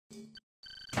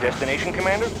Destination,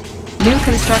 Commander? New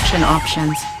construction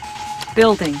options.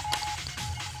 Building.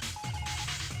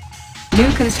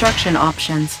 New construction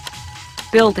options.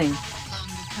 Building.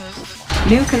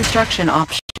 New construction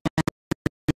options.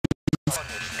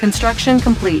 Construction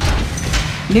complete.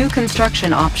 New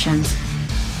construction options.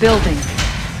 Building.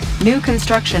 New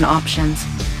construction options.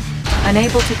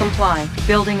 Unable to comply.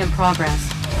 Building in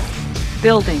progress.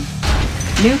 Building.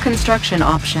 New construction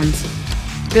options.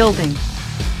 Building.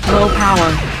 Low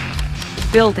power.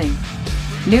 Building.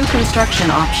 New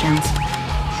construction options.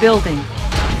 Building.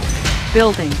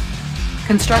 Building.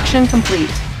 Construction complete.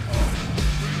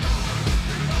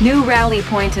 New rally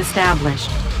point established.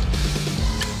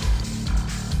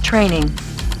 Training.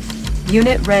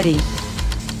 Unit ready.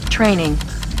 Training.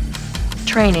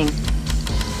 Training.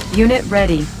 Unit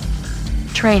ready.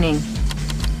 Training.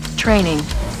 Training.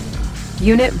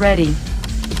 Unit ready.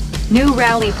 New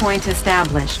rally point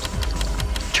established.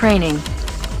 Training.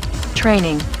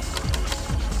 Training.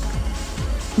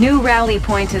 New rally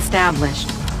point established.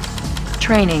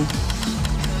 Training.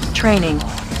 Training.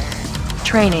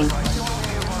 Training.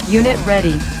 Unit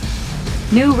ready.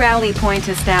 New rally point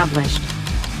established.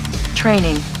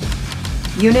 Training.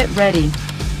 Unit ready.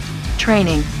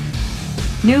 Training.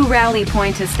 New rally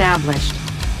point established.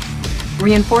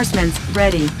 Reinforcements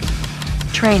ready.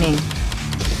 Training.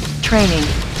 Training.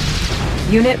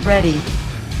 Unit ready.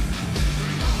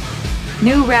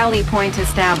 New rally point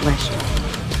established.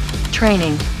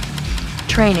 Training.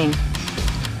 Training.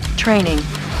 Training.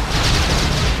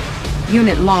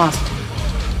 Unit lost.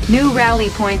 New rally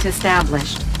point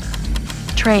established.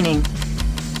 Training.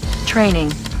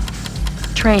 Training.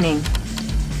 Training.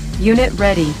 Unit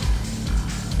ready.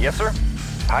 Yes, sir.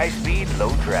 High speed,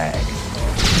 low drag.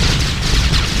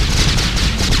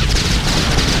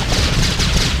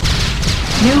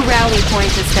 New rally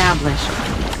point established.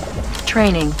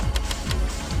 Training.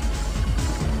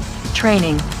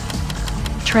 Training.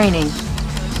 Training.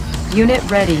 Unit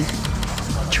ready.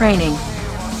 Training.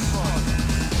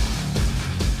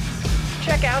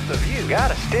 Check out the view.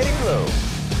 Got a steady glow.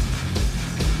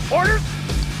 Orders?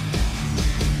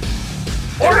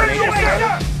 Orders away,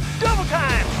 sir! Double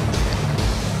time!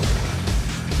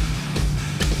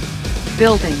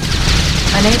 Building.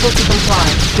 Unable to comply.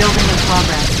 Building in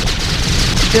progress.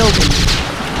 Building.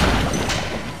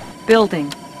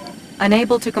 Building.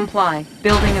 Unable to comply.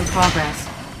 Building in progress.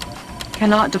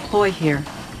 Cannot deploy here.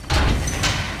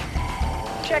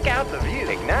 Check out the view.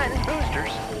 Igniting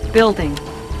boosters. Building.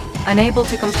 Unable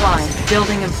to comply.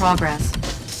 Building in progress.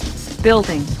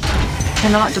 Building.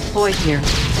 Cannot deploy here.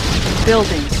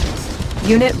 Building.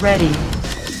 Unit ready.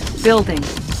 Building.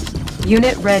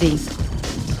 Unit ready.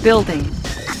 Building.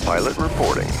 Pilot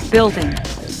reporting. Building.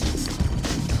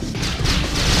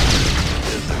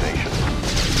 Destination.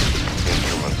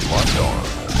 Instruments locked on.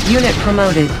 Unit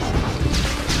promoted.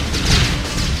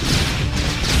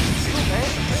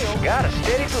 Got a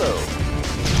steady glow.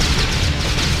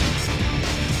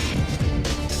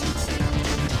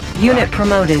 Unit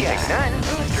promoted. Igniting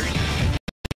boosters.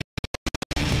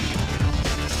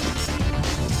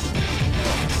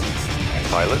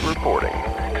 Pilot reporting.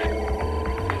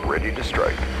 Ready to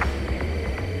strike.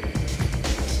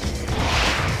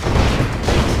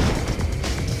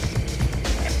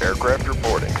 Aircraft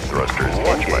reporting. Thrusters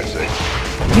watch my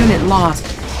 6. Unit lost.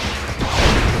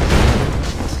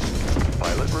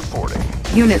 Pilot reporting.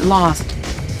 Unit lost.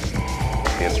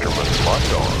 Instruments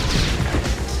locked on.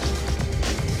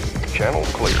 Channel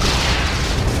clear.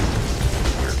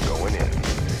 We're going in.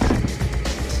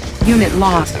 Unit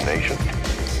lost. Destination.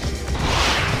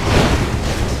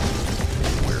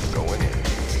 We're going in.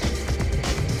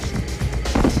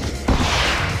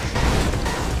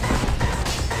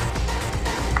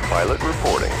 Pilot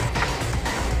reporting.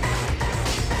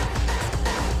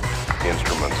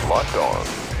 Instruments locked on.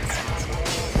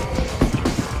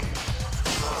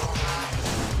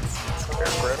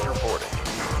 Aircraft reporting.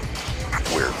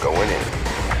 We're going in.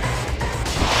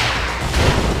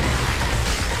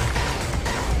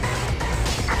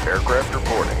 Aircraft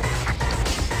reporting.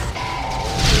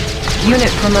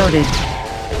 Unit promoted.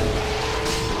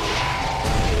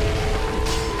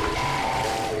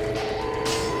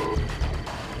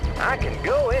 I can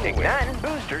go in igniting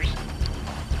boosters.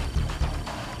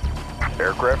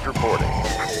 Aircraft reporting.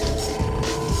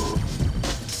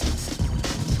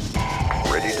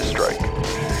 Ready to strike.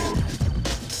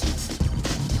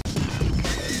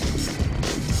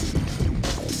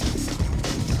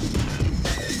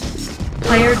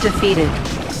 Player defeated.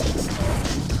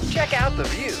 Check out the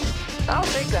view. I'll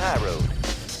take the high road.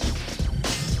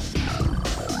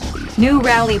 New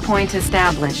rally point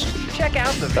established. Check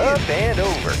out the view. Up and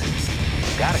over.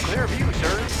 Got a clear view,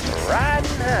 sir.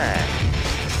 Riding high.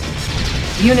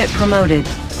 Unit promoted.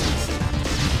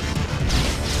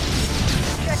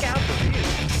 Check out the view.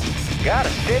 Got a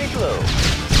steady flow.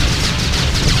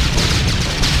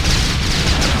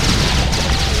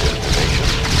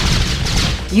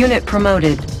 Unit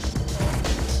promoted.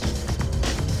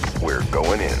 We're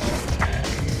going in.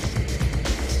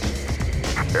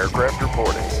 Aircraft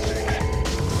reporting.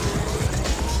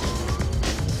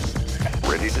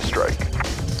 Ready to strike.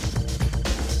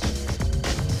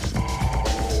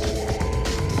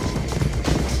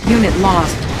 Unit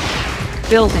lost.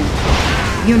 Building.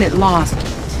 Unit lost.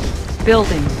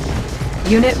 Building.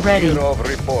 Unit ready. Gear of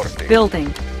reporting.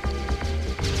 Building.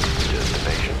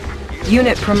 Destination.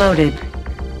 Unit promoted.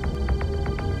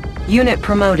 Unit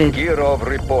promoted. Gear of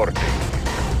reporting.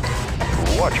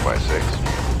 Watch my 6.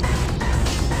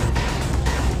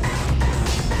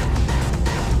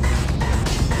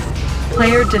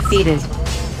 Player defeated.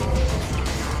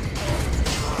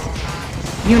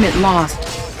 Unit lost.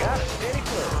 Got a steady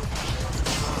flow.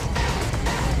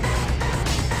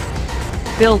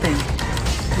 Building.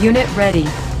 Unit ready.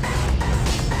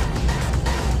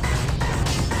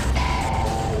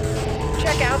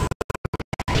 Check out.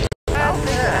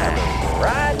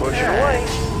 Right. Pushing away.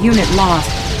 Unit lost.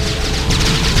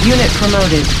 Unit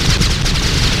promoted.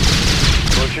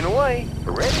 Pushing away.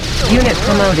 Ready to go. Unit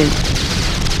promoted.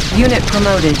 Unit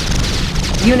promoted.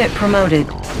 Unit promoted.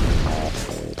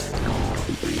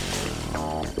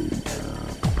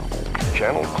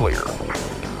 Channel clear.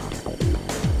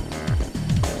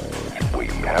 We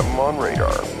have them on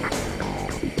radar.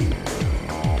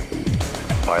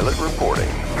 Pilot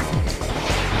reporting.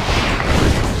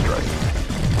 Ready to strike.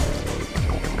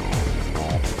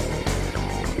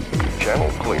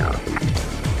 Channel clear.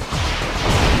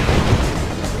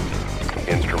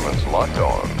 Instruments locked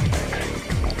on.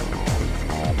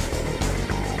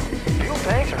 Fuel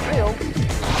tanks are filled.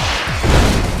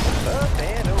 Up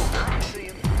and over. See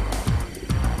 'em.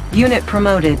 Unit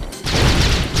promoted.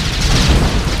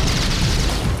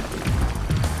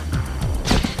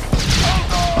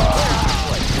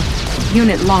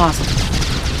 Unit lost.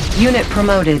 Unit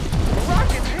promoted.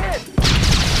 Rocket's hit.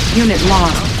 Unit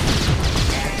lost.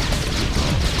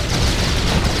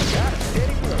 Got a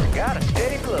steady flow. Got a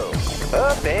steady flow.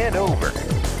 Up and over.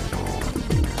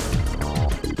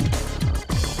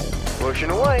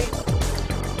 Pushing away.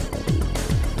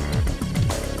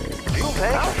 Fuel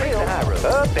tanks are filled.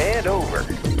 Up and over.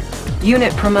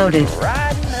 Unit promoted.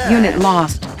 Riding high. Unit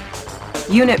lost.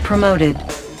 Unit promoted.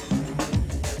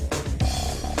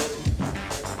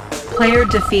 Player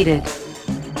defeated.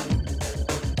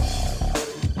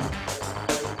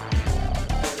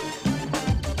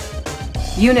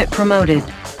 Unit promoted.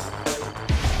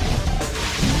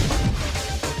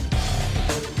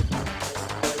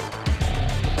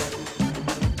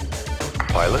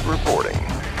 Pilot reporting.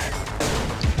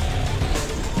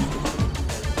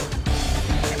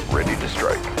 Ready to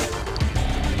strike.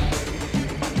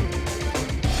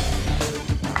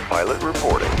 Pilot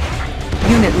reporting.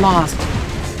 Unit lost.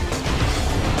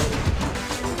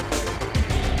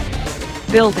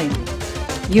 Building.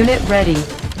 Unit ready.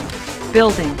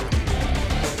 Building.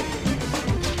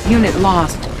 Unit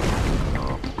lost.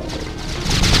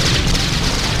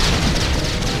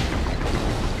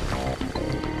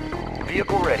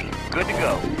 Vehicle ready. Good to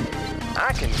go.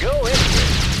 I can go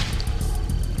anywhere.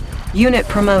 Unit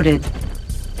promoted.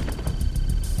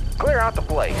 Clear out the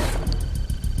place.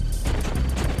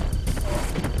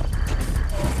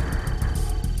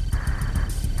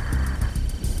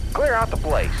 Clear out the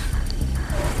place.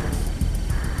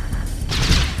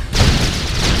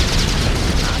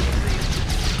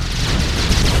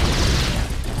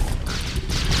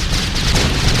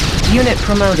 Unit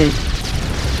promoted.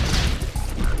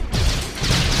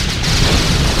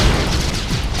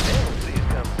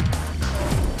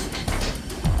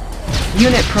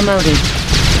 Unit promoted.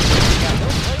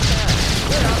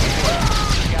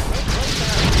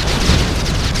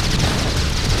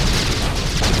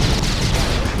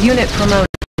 Unit promoted.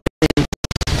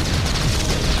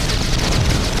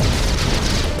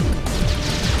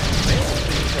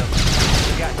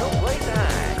 Got no place to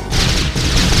hide.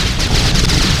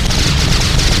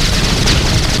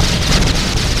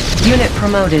 Unit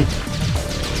promoted.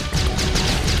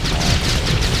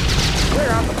 Clear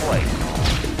out the place.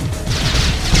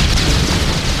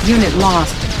 Unit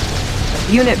lost.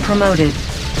 Unit promoted.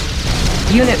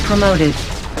 Unit promoted.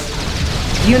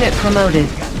 Unit promoted.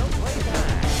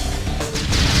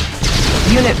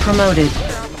 Unit promoted.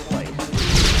 Clear out the place.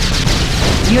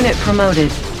 Unit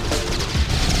promoted.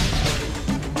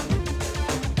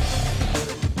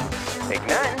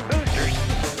 Igniting boosters.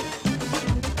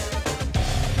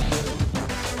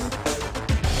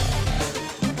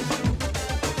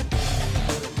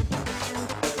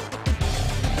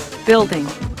 Building.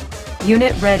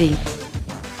 Unit ready.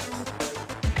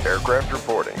 Aircraft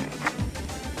reporting.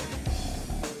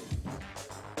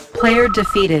 Player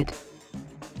defeated.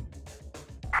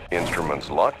 Instruments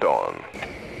locked on.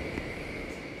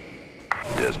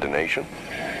 Destination.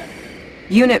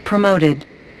 Unit promoted.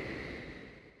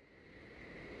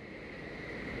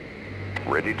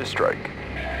 Ready to strike.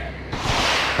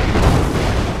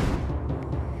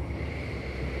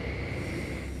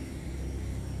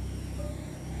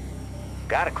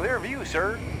 Got a clear view,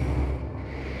 sir.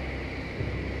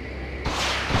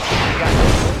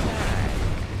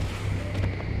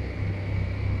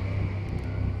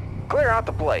 Clear out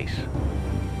the place.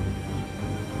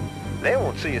 They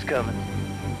won't see us coming.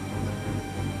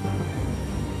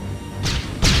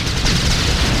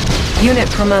 Unit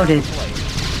promoted.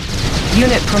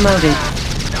 Unit promoted.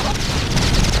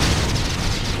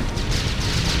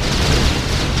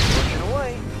 Pushing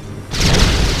away.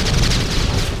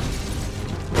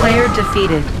 Player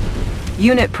defeated.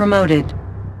 Unit promoted.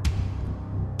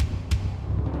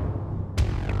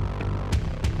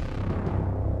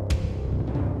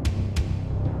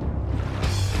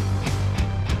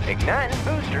 Igniting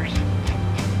boosters.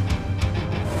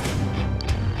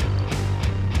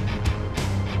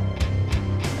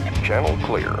 Channel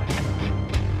clear.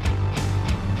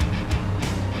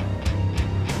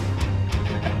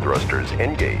 Thrusters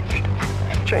engaged.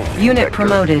 Changing Unit vector.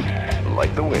 promoted.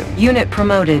 Like the wind. Unit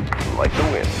promoted. Like the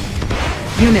wind.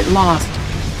 Unit lost.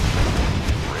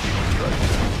 Ready to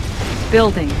strike.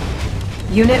 Building.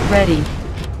 Unit ready.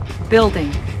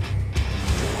 Building.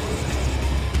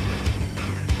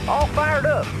 All fired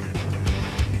up.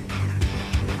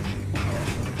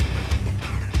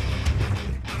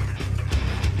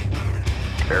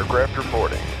 Aircraft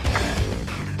reporting.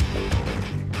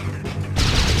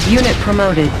 Unit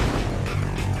promoted.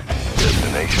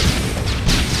 Destination.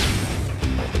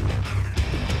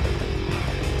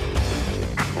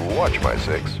 Watch my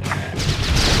six.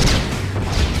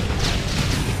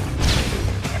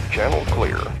 Channel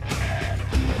clear.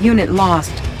 Unit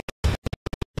lost.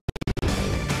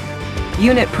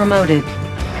 Unit promoted.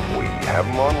 We have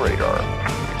them on radar.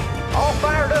 All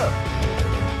fired up.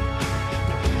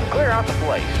 Clear out the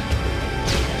place.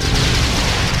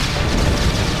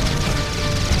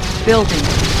 Building.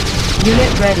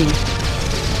 Unit ready.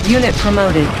 Unit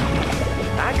promoted.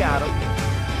 I got him.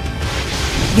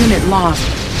 Unit lost.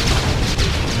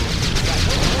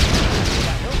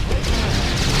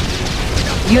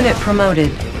 Unit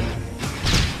promoted. Clear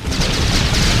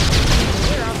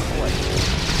out the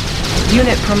place.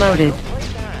 Unit promoted.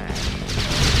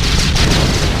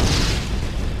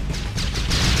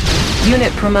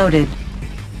 Unit promoted.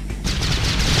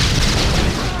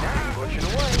 Pushing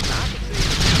away. I can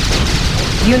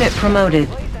see. Unit promoted.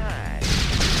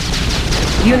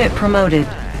 Unit promoted.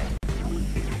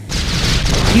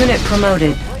 Unit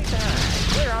promoted.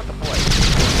 Clear out the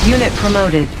place. Unit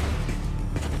promoted.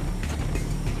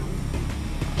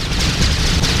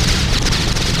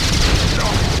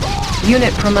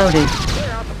 Unit promoted. Clear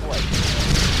out the place.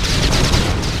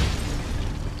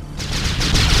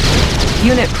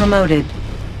 Unit promoted.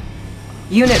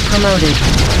 Unit promoted.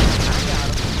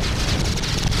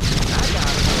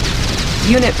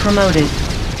 Unit promoted.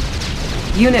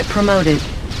 Unit promoted.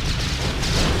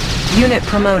 Unit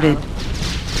promoted.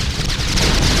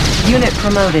 Unit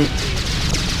promoted.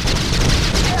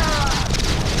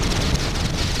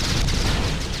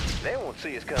 They won't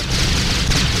see us coming.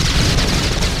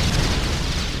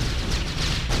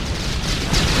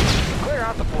 Clear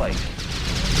out the place.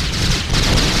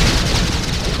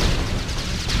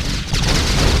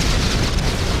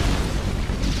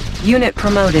 Unit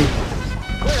promoted.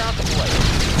 Clear out the place.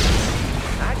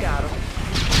 I got him.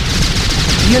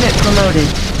 Unit promoted.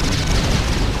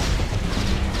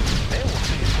 They won't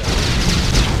see us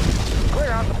coming.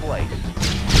 Clear out the place.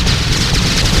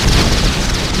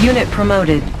 Unit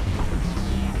promoted.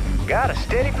 Got a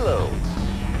steady flow.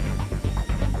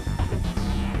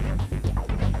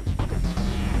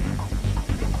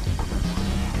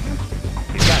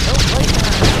 He's got no place to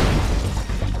hide.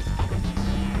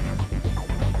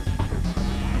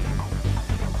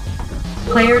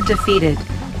 Player defeated.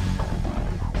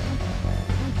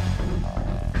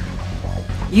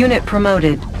 Unit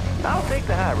promoted. I'll take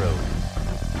the high road.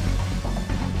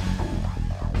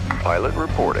 Pilot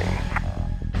reporting.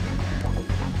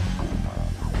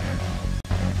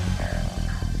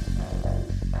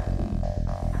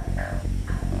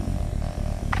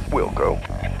 Wilco,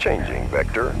 changing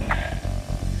vector.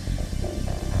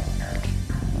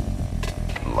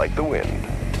 Like the wind.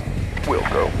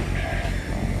 Wilco.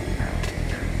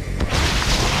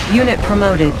 Unit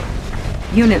promoted.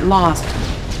 Unit lost.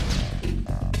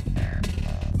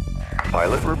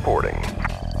 Pilot reporting.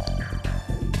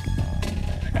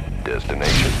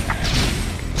 Destination.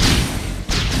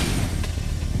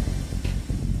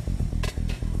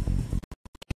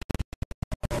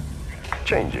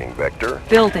 Changing vector.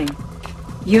 Building.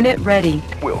 Unit ready.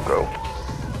 Will go.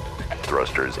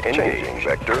 Thrusters engaging. Changing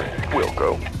vector. Will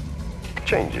go.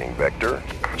 Changing vector.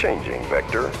 Changing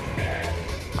vector.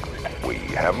 We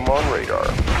have them on radar.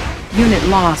 Unit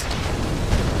lost.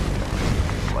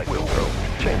 Will go.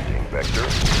 Changing vector.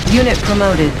 Unit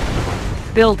promoted.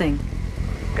 Building.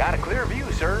 Got a clear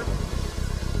view, sir.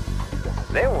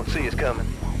 They won't see us coming.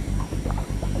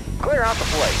 Clear out the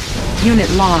place. Unit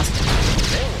lost.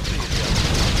 They won't see us coming.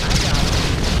 I got 'em.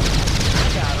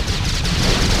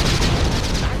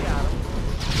 I got 'em.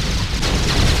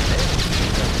 They won't see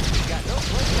us coming. Got no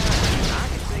place to hide. I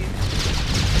can see 'em.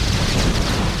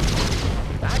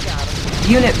 I got 'em.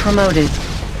 Unit promoted.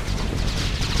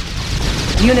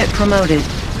 Unit promoted.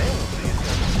 They won't see us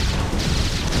coming.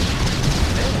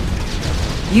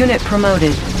 Unit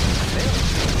promoted.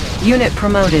 Unit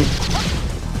promoted.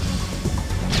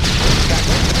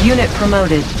 Unit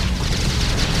promoted.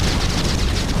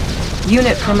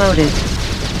 Unit promoted.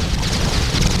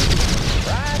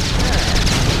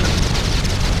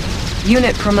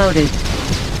 Unit promoted.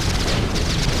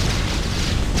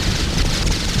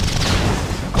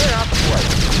 Clear out the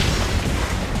place.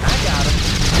 I got 'em.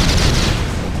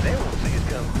 They won't see us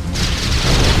coming.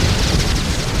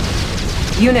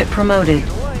 Unit promoted.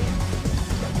 Away.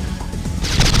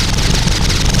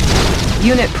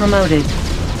 Unit promoted.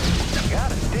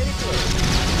 Got a steady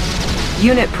flow.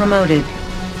 Unit promoted.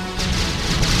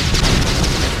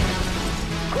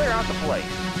 Clear out the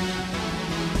place.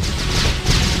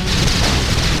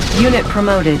 Unit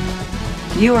promoted.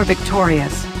 You are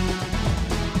victorious.